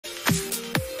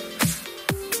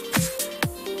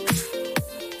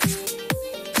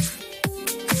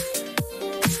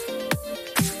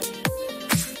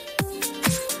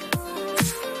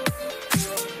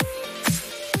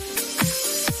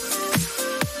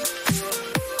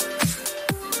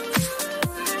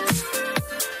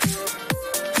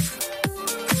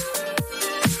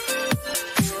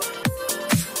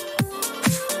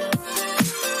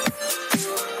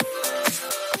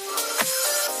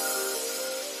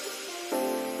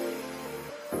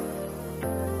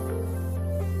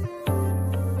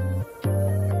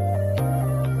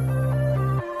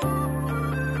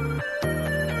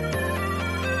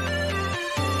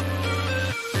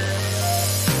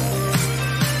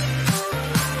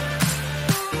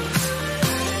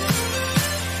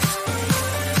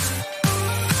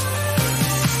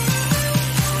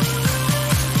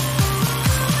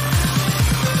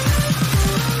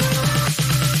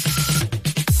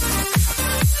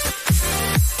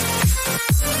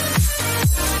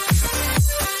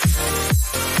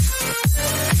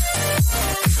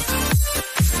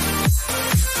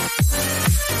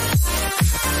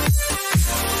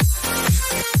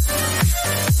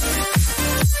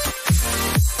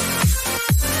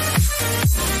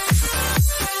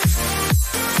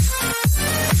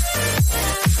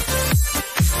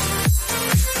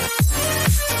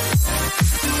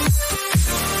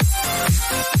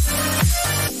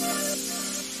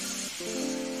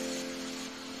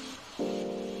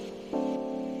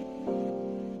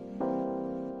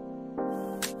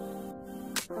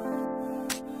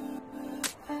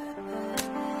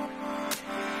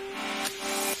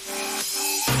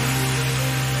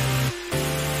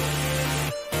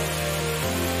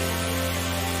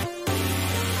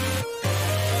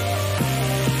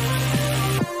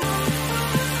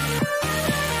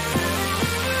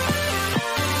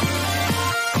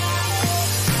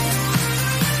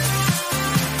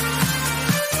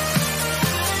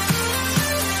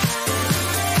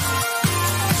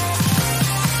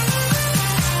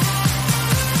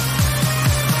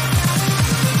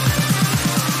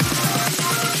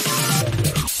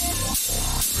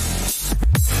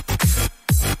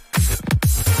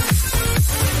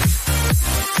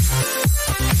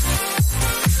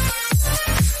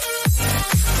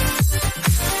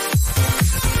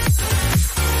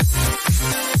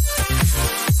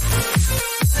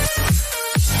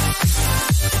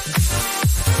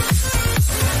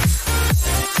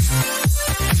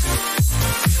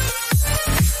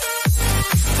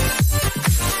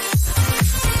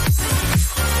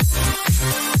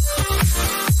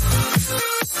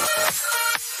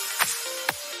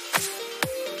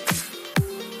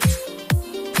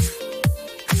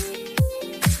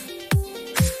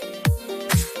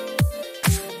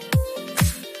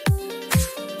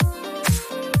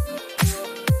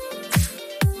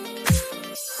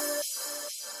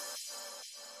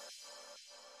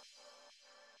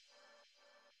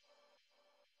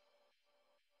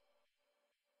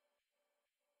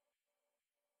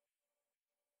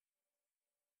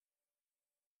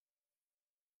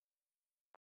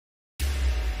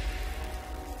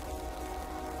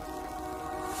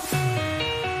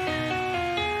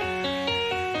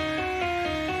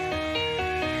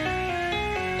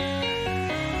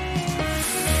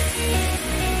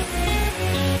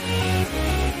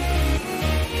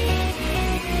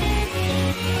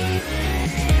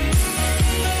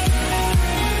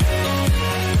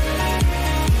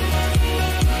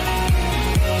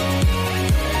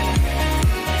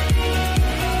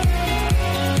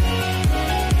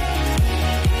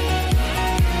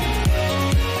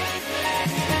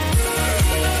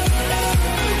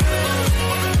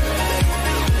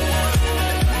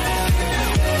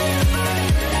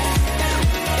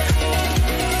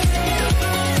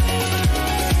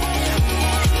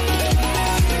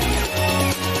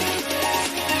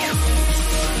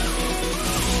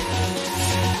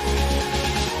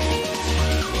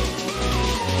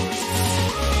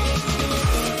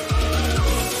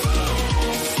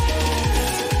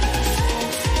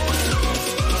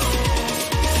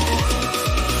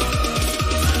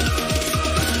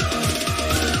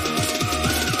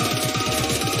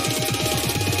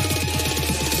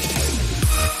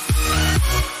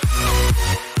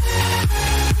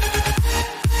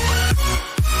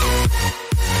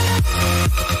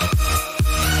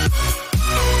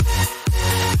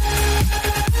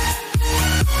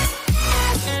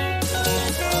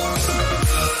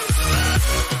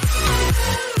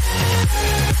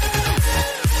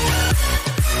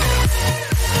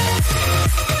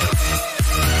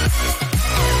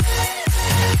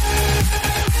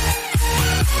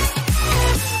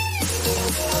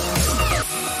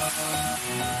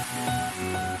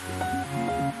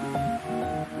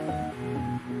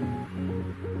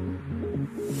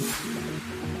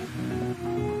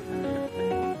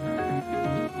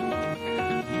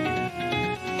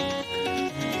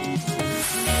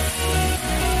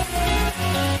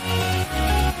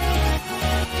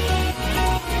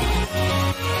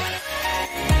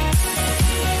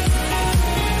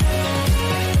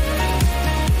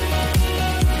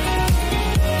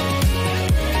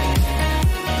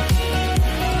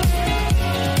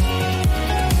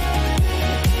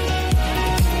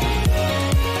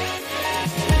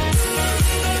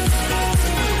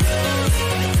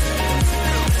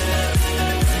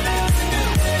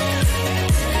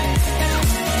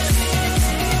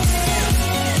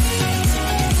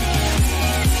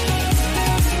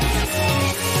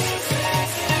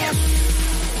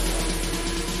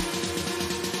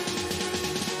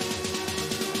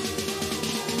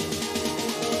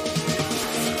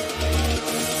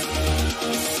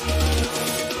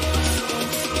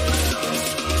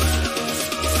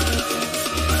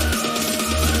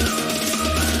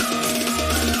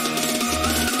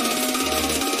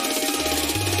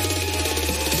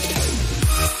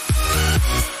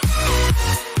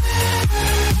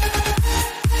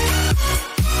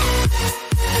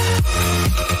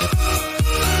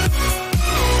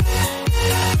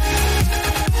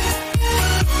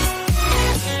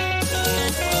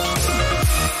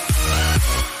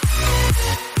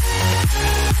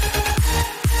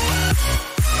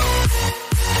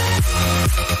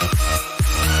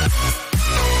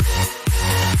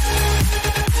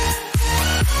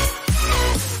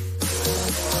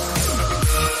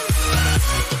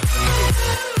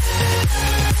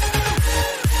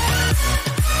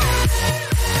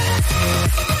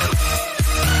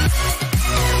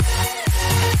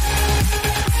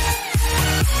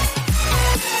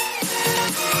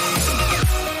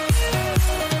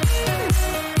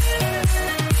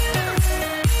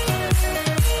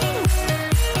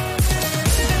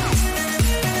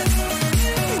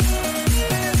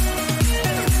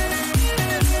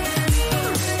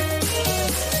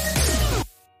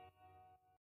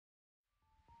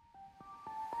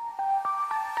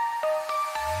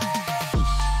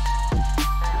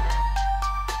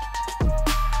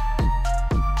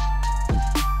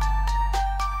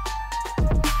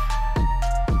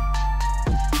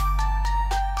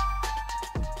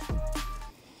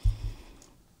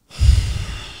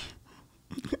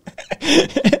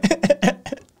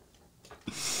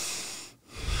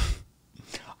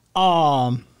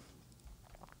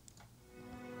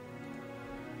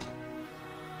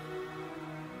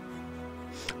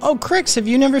Oh, Crix, have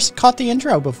you never caught the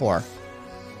intro before?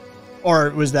 Or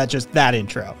was that just that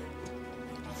intro?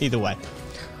 Either way.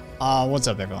 What's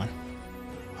up, everyone?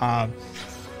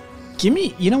 Give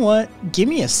me, you know what? Give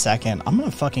me a second. I'm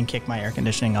gonna fucking kick my air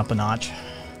conditioning up a notch.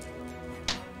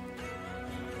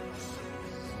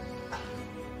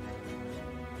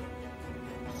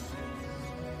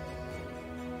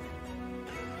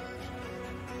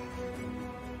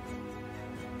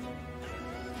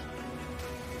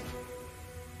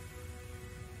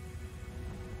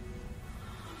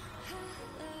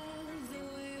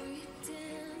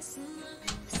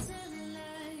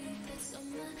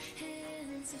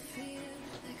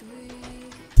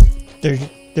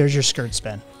 There's your skirt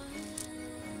spin.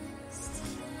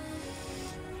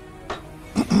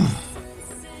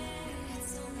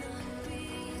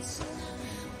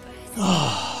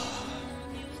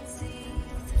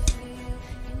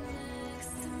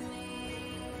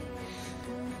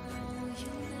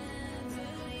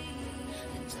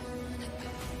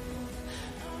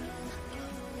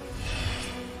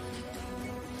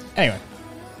 Anyway,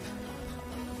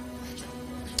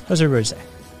 how's everybody say?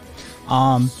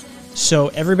 So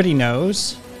everybody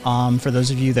knows, for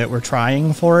those of you that were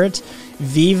trying for it,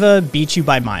 Viva beat you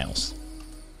by miles.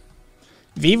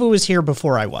 Viva was here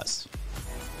before I was.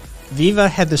 Viva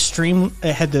had the stream,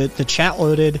 had the chat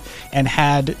loaded, and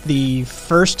had the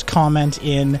first comment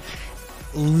in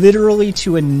literally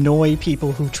to annoy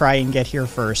people who try and get here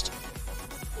first,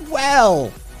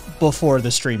 well before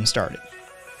the stream started.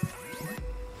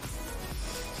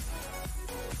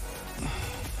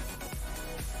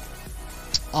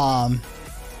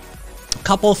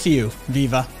 Couple few,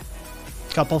 Viva.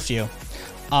 Couple few.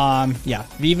 Yeah,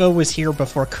 Viva was here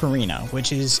before Karina,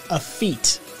 which is a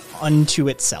feat unto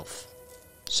itself.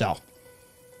 So,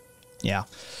 yeah.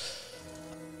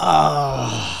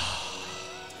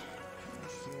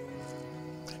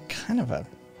 Kind of a...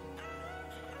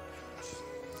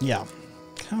 Yeah,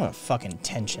 kind of a fucking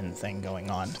tension thing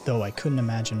going on, though I couldn't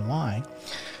imagine why.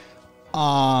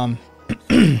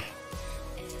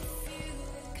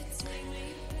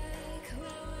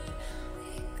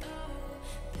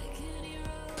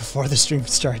 Before the stream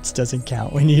starts doesn't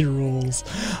count. We need rules.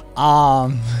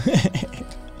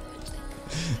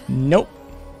 Nope.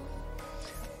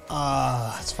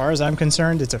 As far as I'm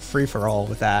concerned, it's a free-for-all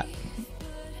with that.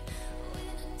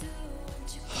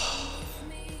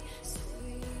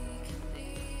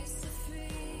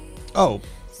 Oh,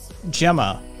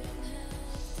 Gemma.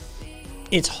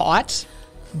 It's hot,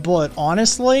 but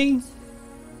honestly,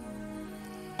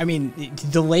 I mean,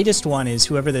 the latest one is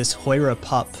whoever this Hoira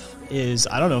pup is.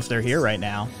 I don't know if they're here right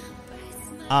now.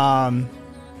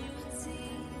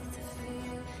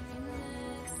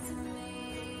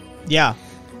 Yeah.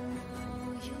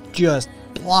 Just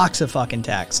blocks of fucking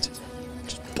text.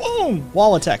 Just boom!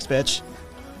 Wall of text, bitch.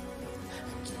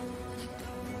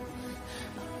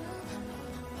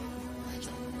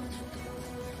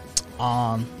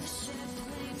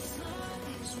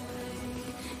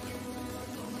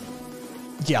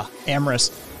 Yeah,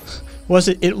 Amorous.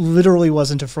 It literally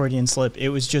wasn't a Freudian slip. It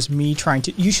was just me trying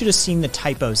to... You should have seen the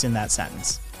typos in that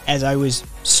sentence as I was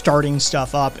starting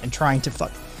stuff up and trying to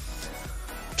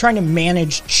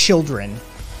manage children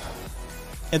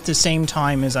at the same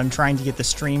time as I'm trying to get the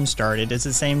stream started. It's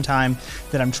the same time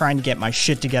that I'm trying to get my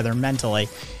shit together mentally.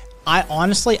 I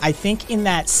honestly think in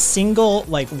that single,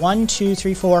 like 1, 2,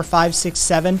 3, 4, 5, 6,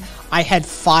 7, I had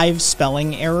 5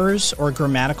 spelling errors or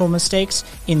grammatical mistakes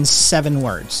in 7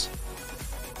 words.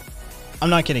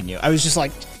 I'm not kidding you. I was just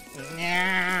like,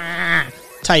 nah,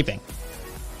 typing.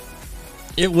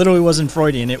 It literally wasn't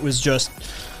Freudian. It was just,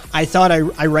 I thought I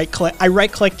right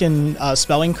clicked and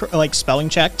spelling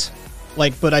checked,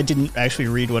 but I didn't actually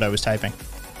read what I was typing.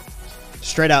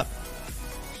 Straight up.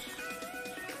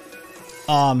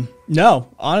 No,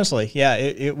 honestly, yeah,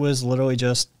 it was literally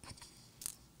just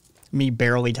me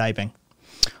barely typing.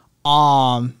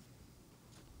 Honestly,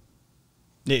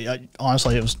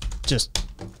 it was just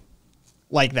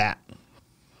like that.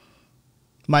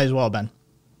 Might as well have been.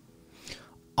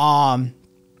 All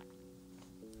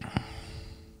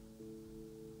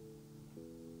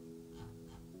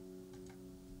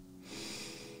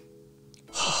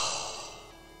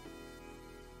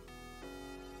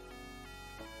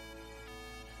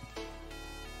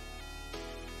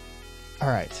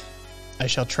right. I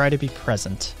shall try to be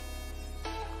present.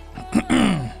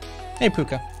 Hey,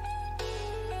 Puka.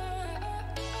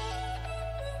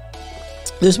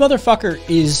 This motherfucker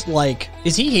is like,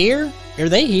 is he here? Are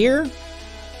they here?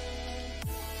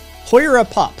 Hoira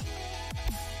Pup.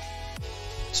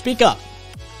 Speak up.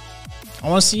 I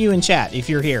want to see you in chat if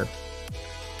you're here.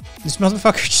 This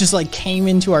motherfucker just like came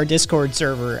into our Discord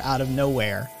server out of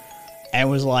nowhere and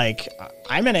was like,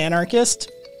 I'm an anarchist.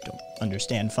 Don't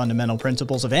understand fundamental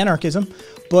principles of anarchism,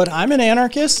 but I'm an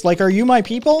anarchist. Like, are you my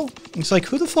people? It's like,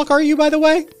 who the fuck are you, by the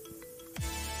way?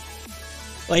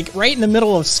 Like, right in the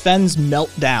middle of Sven's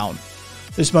meltdown,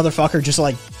 this motherfucker just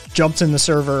like jumps in the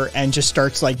server and just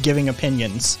starts like giving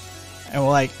opinions. And we're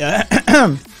like,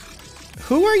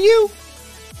 who are you?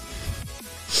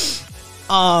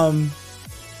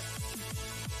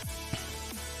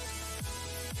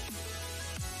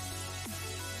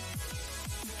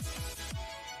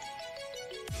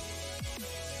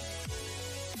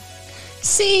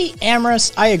 See,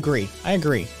 Amorous, I agree. I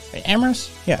agree. Amorous?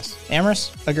 Yes.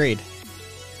 Amorous? Agreed.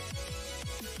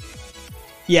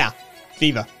 Yeah.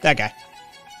 Viva. That guy.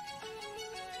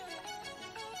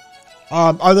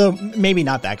 Although, maybe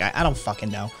not that guy. I don't fucking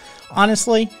know.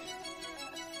 Honestly,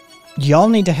 y'all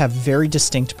need to have very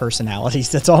distinct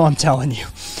personalities. That's all I'm telling you.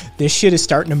 This shit is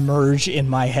starting to merge in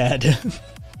my head.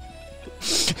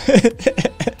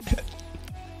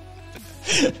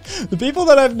 The people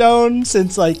that I've known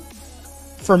since, like,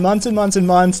 for months and months and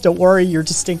months, don't worry, you're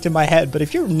distinct in my head. But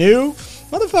if you're new,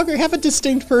 motherfucker, have a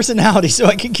distinct personality so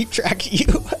I can keep track of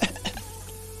you.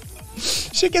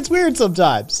 Shit gets weird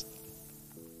sometimes.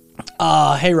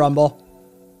 Hey, Rumble.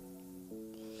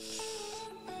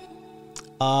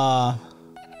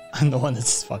 I'm the one that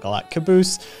says fuck a lot.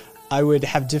 Caboose, I would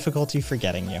have difficulty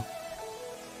forgetting you.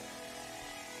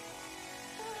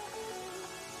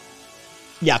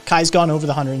 Yeah, Kai's gone over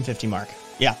the 150 mark.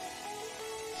 Yeah.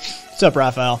 What's up,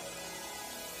 Raphael?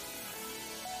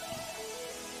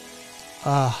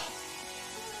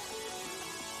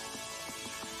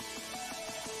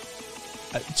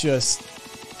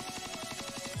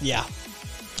 Yeah.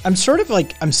 I'm sort of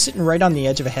like, I'm sitting right on the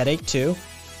edge of a headache, too.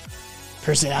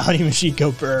 Personality machine,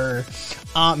 go burr.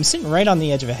 I'm sitting right on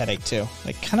the edge of a headache, too.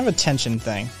 Like, kind of a tension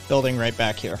thing, building right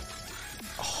back here.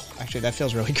 Oh, actually, that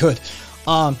feels really good.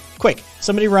 Quick,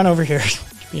 somebody run over here.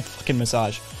 Give me a fucking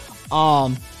massage.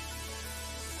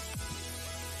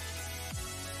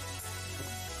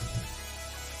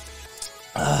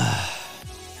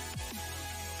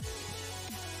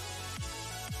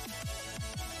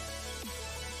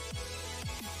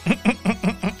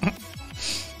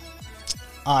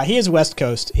 He is West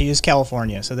Coast. He is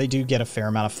California, so they do get a fair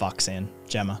amount of fucks in,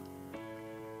 Gemma.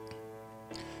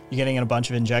 You getting in a bunch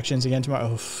of injections again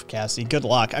tomorrow? Oh, Cassie, good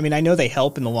luck. I mean, I know they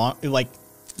help in the long, like,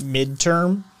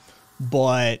 midterm,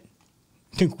 but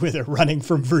with her running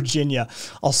from Virginia,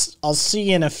 I'll see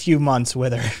you in a few months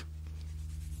with her.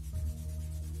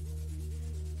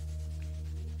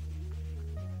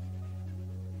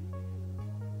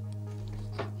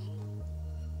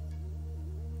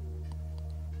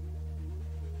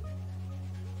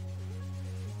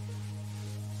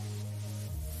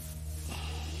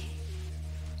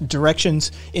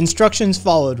 Instructions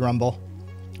followed, Rumble.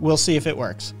 We'll see if it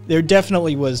works. There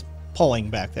definitely was pulling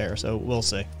back there, so we'll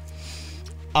see.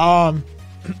 There's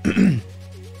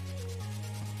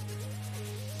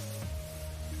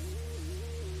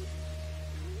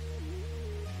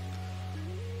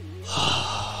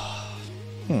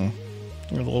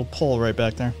a little pull right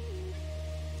back there.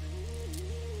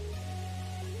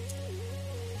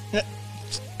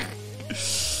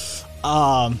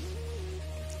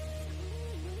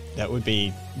 That would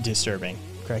be disturbing,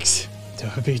 Craigs.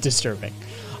 That would be disturbing.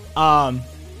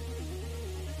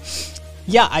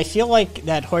 Yeah, I feel like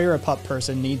that Hoira Pup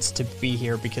person needs to be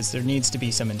here because there needs to be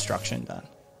some instruction done.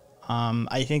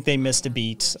 I think they missed a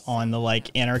beat on the,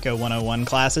 like, Anarcho 101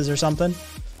 classes or something.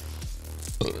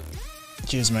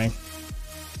 Excuse me.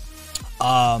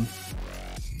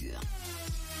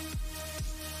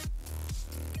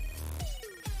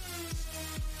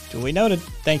 Duly noted.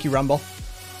 Thank you, Rumble.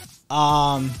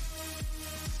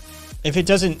 If it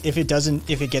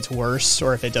gets worse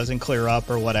or if it doesn't clear up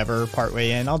or whatever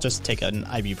partway in, I'll just take an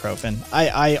ibuprofen.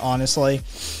 I honestly,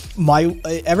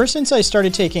 ever since I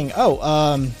started taking,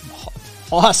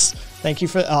 Hoss, thank you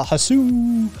for,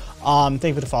 Hasu, thank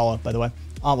you for the follow, by the way,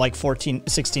 like 16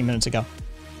 minutes ago.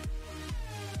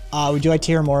 Do I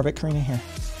hear more of it, Karina, here?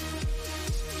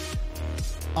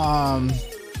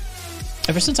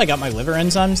 Ever since I got my liver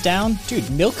enzymes down, dude,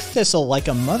 milk thistle like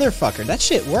a motherfucker. That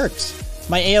shit works.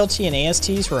 My ALT and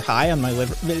ASTs were high on my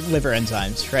liver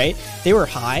enzymes, right? They were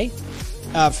high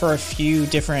for a few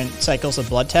different cycles of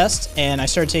blood tests, and I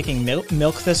started taking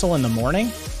milk thistle in the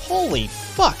morning. Holy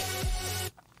fuck.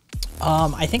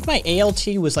 I think my ALT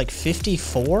was like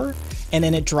 54, and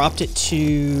then it dropped it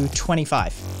to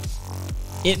 25.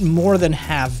 it more than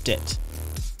halved it.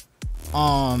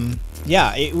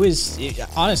 Yeah,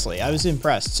 honestly, I was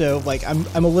impressed. So like I'm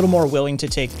a little more willing to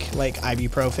take like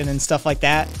ibuprofen and stuff like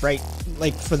that, right?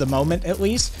 Like for the moment at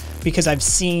least, because I've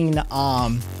seen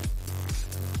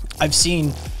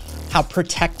how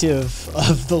protective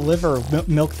of the liver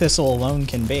milk thistle alone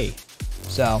can be.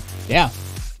 So, yeah.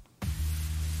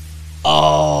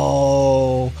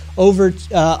 Oh, over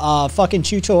fucking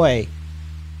Chuchoy.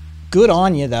 Good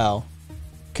on you though.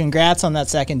 Congrats on that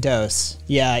second dose.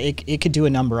 Yeah, it could do a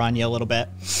number on you a little bit.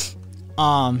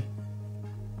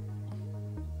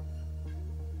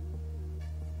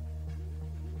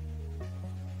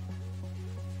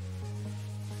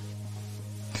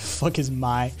 Fuck is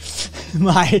my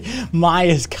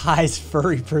is Kai's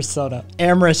furry persona.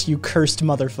 Amorous, you cursed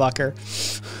motherfucker.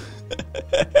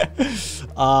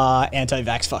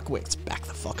 Anti-vax fuckwits, back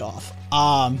the fuck off.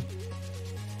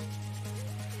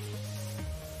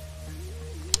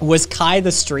 Was Kai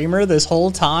the streamer this whole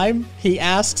time? He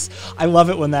asks. I love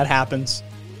it when that happens.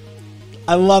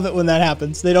 I love it when that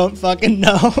happens. They don't fucking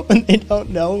know, and they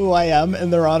don't know who I am,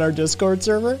 and they're on our Discord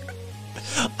server.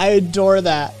 I adore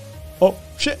that. Oh,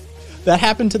 shit. That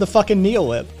happened to the fucking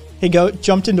Neolib. He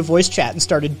jumped into voice chat and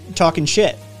started talking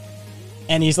shit.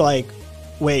 And he's like,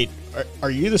 wait, are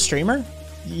you the streamer?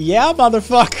 Yeah,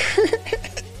 motherfucker.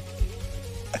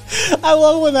 I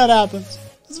love when that happens.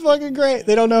 It's fucking great.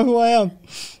 They don't know who I am.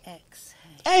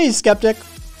 Hey, Skeptic.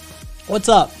 What's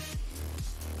up?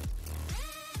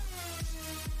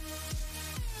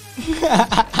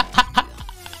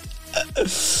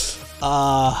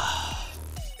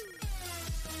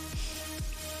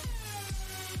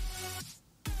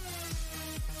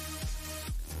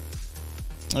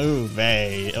 Ooh,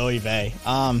 vey. Oy vey.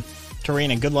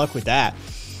 Karina, good luck with that.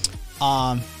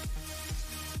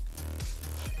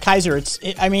 Kaiser,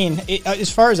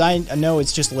 as far as I know,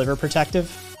 it's just liver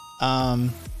protective.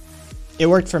 It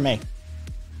worked for me.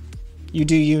 You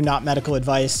do you, not medical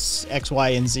advice, X, Y,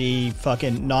 and Z,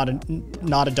 fucking not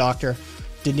a doctor.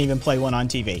 Didn't even play one on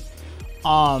TV.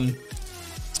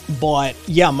 But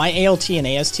yeah, my ALT and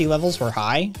AST levels were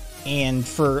high, and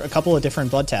for a couple of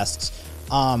different blood tests,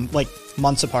 like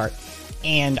months apart.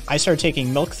 And I started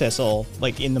taking milk thistle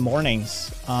like in the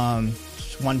mornings,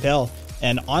 just one pill,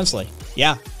 and honestly,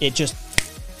 yeah, it just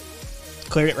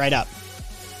cleared it right up.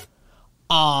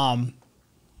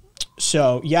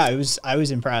 So yeah, I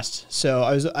was impressed. So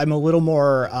I'm a little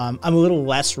more, I'm a little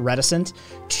less reticent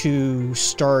to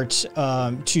start,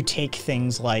 to take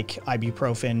things like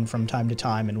ibuprofen from time to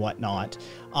time and whatnot.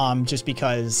 Just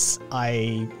because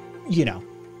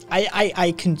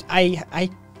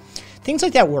things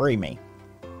like that worry me.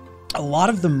 A lot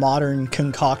of the modern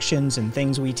concoctions and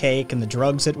things we take and the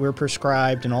drugs that we're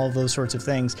prescribed and all of those sorts of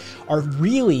things are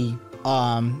really,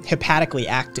 hepatically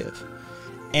active.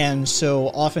 And so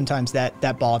oftentimes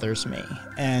that bothers me,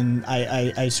 and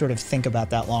I sort of think about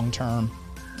that long term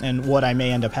and what I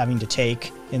may end up having to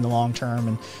take in the long term,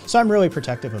 and so I'm really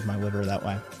protective of my liver that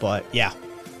way. But yeah,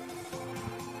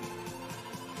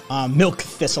 milk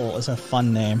thistle is a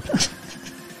fun name.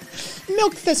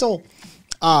 Milk thistle.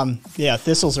 Yeah,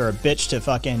 thistles are a bitch to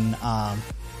fucking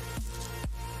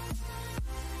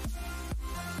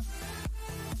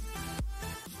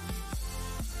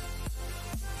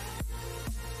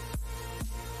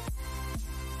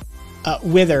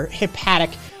wither, hepatic,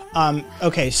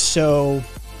 okay, so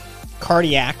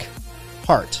cardiac,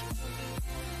 heart,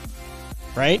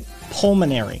 right?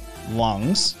 Pulmonary,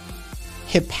 lungs,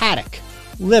 hepatic,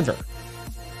 liver,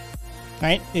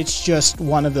 right? It's just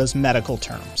one of those medical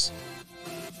terms.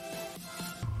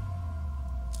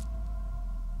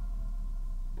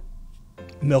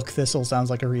 Milk thistle sounds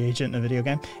like a reagent in a video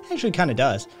game. It actually kind of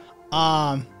does.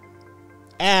 No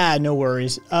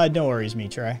worries. No worries,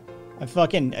 Mitre.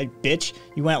 Bitch,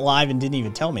 you went live and didn't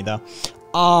even tell me, though.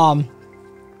 I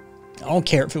don't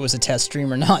care if it was a test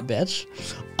stream or not, bitch.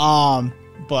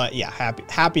 But yeah,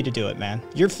 happy to do it, man.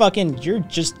 You're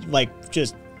just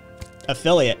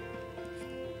affiliate.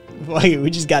 We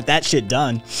just got that shit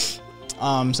done.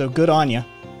 So good on you.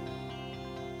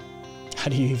 How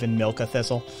do you even milk a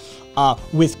thistle?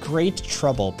 With great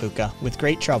trouble, Puka. With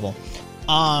great trouble.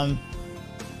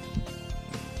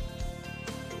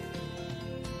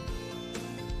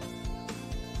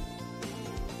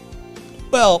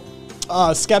 Well,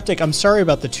 Skeptic, I'm sorry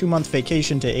about the 2-month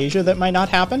vacation to Asia that might not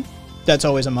happen. That's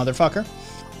always a motherfucker.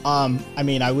 I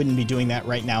mean, I wouldn't be doing that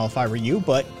right now if I were you,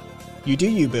 but you do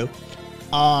you, boo.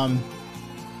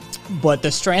 But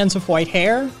the strands of white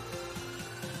hair,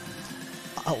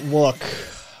 look,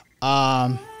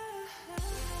 on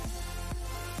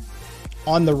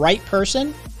the right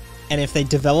person, and if they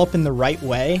develop in the right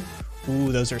way,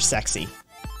 Ooh, those are sexy.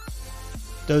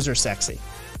 Those are sexy.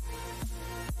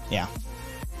 Yeah.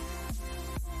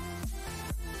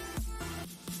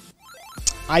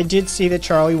 I did see that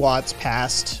Charlie Watts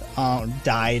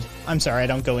died. I'm sorry, I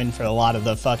don't go in for a lot of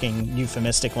the fucking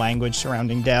euphemistic language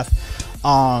surrounding death.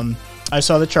 I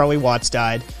saw that Charlie Watts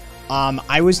died.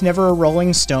 I was never a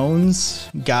Rolling Stones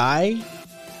guy.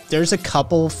 There's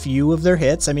a few of their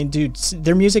hits. I mean, dude,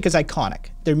 their music is iconic.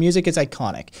 Their music is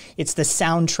iconic. It's the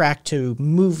soundtrack to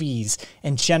movies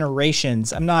and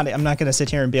generations. I'm not going to sit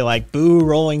here and be like, boo,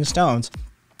 Rolling Stones.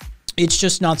 It's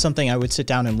just not something I would sit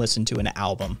down and listen to an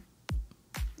album.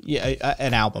 Yeah,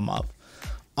 an album of.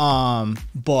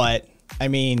 But I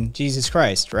mean, Jesus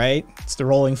Christ, right? It's the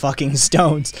Rolling fucking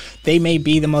Stones. They may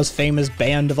be the most famous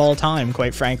band of all time,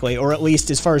 quite frankly, or at least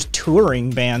as far as touring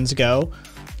bands go.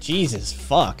 Jesus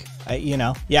fuck.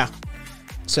 Yeah.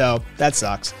 So that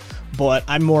sucks. But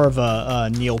I'm more of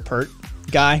a Neil Peart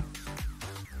guy.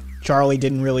 Charlie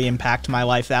didn't really impact my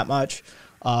life that much,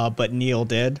 but Neil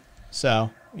did. So,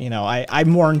 I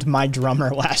mourned my drummer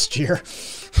last year.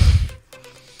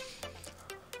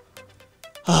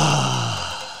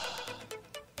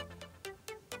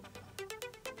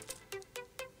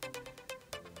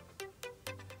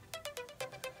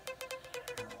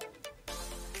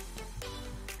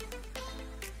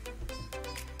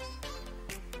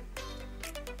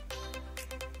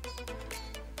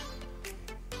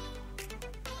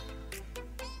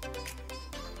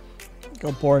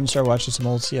 Go bored and start watching some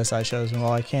old CSI shows, and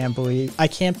while I can't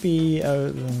be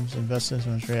invested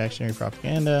in much reactionary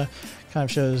propaganda, kind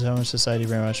of shows how much society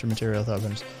very much material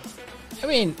thought. I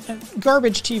mean,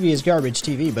 garbage TV is garbage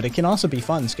TV, but it can also be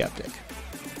fun, Skeptic.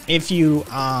 If you,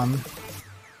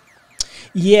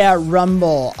 yeah,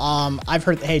 Rumble, I've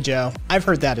heard, hey Joe, I've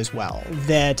heard that as well,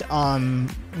 that,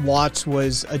 Watts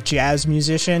was a jazz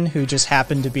musician who just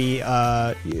happened to be,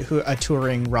 a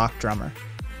touring rock drummer.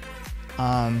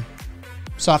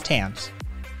 Soft hands.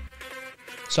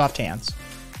 Soft hands.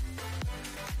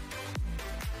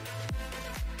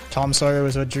 Tom Sawyer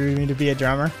was what drew me to be a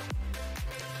drummer.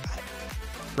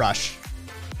 Rush.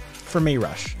 For me,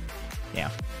 Rush. Yeah.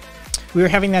 We were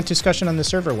having that discussion on the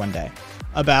server one day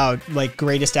about like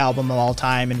greatest album of all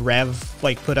time, and Rev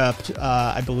like put up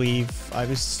I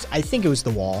think it was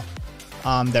The Wall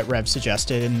that Rev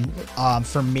suggested, and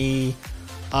for me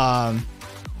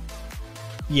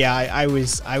yeah, I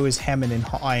was hemming and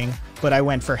hawing, but I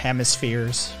went for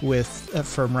Hemispheres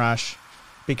from Rush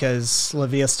because La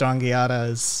Via Strangiata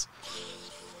is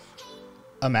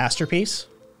a masterpiece.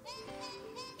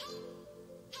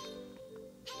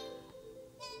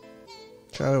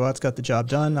 Charlie Watts got the job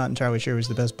done. Not entirely sure he was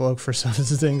the best bloke for some of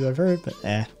the things I've heard, but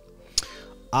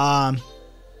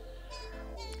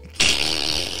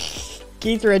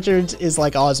Keith Richards is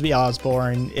like Ozzy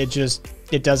Osbourne.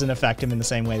 It doesn't affect him in the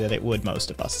same way that it would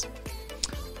most of us.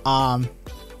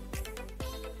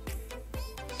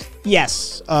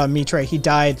 Yes, Mitre, he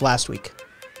died last week.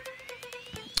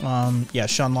 Yeah,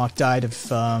 Sean Locke died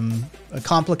of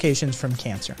complications from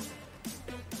cancer.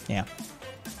 Yeah.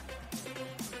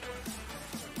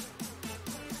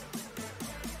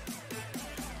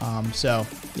 So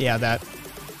yeah, that.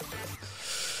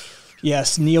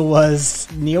 Yes, Neil was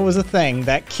a thing.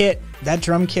 That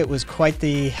drum kit was quite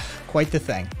the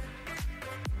thing.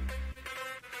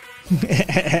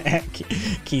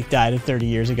 Keith died 30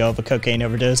 years ago of a cocaine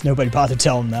overdose. Nobody bothered to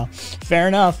tell him though. Fair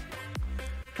enough.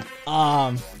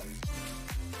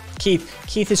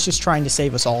 Keith is just trying to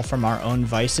save us all from our own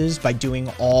vices by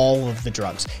doing all of the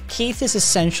drugs. Keith is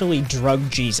essentially drug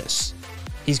Jesus.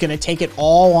 He's going to take it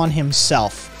all on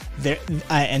himself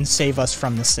and save us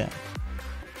from the sin.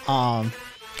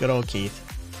 Good old Keith.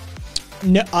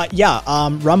 No, yeah,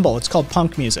 Rumble. It's called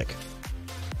punk music.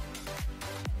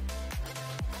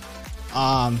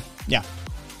 Yeah.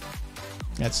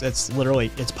 It's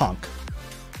literally, it's punk.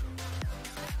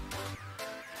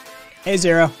 Hey,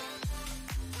 Zero.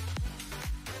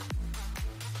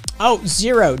 Oh,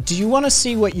 Zero, do you want to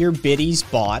see what your biddies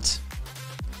bought?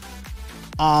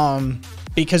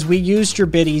 Because we used your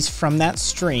biddies from that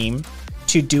stream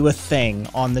to do a thing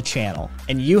on the channel,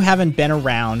 and you haven't been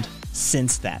around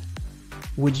since then.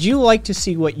 Would you like to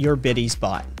see what your biddies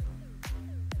bought?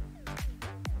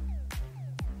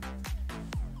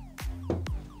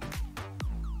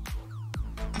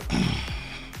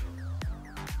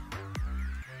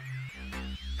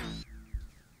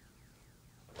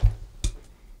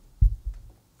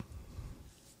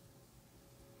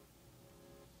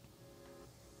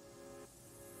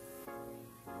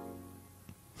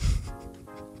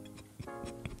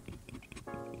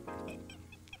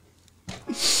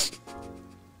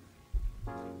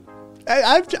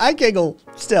 I giggle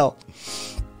still.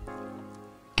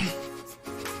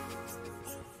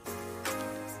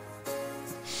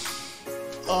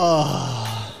 Oh.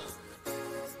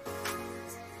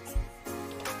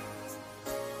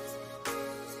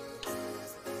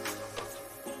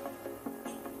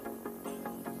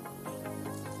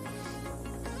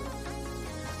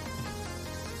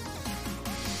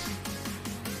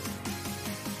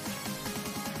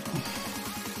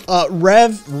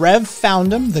 Rev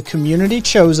found him, the community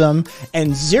chose him,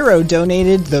 and Zero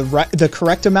donated the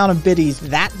correct amount of biddies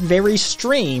that very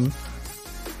stream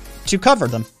to cover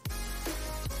them.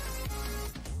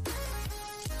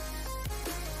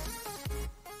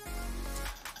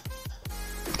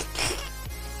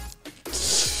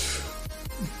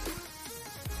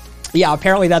 Yeah,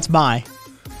 apparently that's my.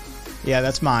 Yeah,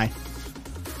 that's my.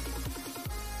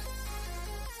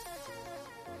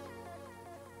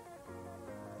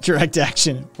 Direct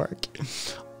action at park.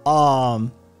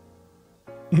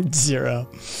 Zero.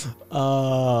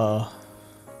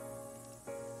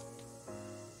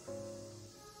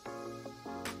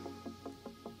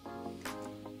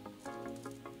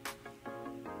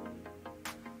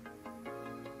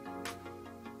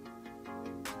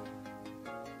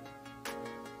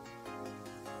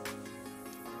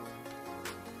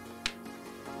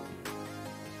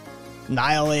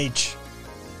 Nile H.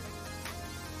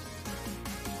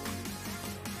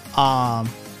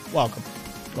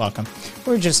 Welcome.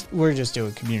 We're just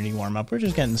doing community warm up. We're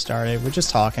just getting started. We're just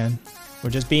talking. We're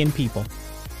just being people.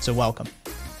 So welcome.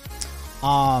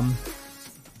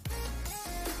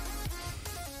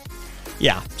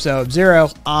 Yeah. So Zero.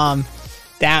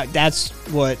 That's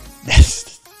what.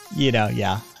 You know.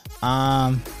 Yeah.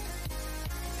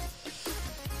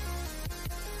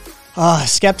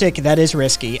 Skeptic. That is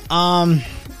risky.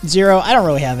 Zero. I don't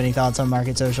really have any thoughts on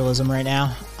market socialism right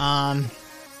now.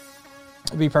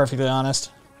 To be perfectly honest.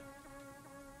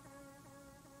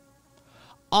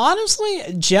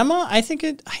 Honestly, Gemma, I think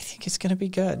it's gonna be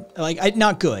good. Like,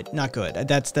 not good.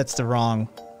 That's the wrong.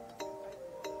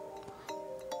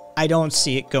 I don't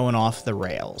see it going off the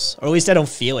rails, or at least I don't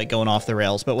feel it going off the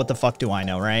rails. But what the fuck do I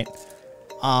know, right?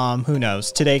 Who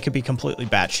knows? Today could be completely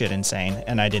batshit insane,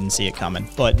 and I didn't see it coming.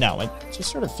 But no, it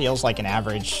just sort of feels like an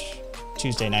average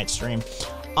Tuesday night stream.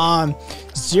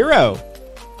 Zero.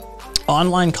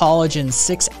 Online college in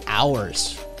 6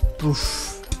 hours.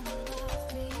 Oof.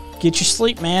 Get your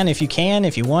sleep, man, if you can,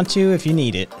 if you want to, if you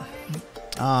need it.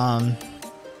 I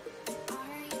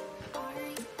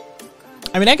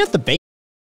mean, I got the base.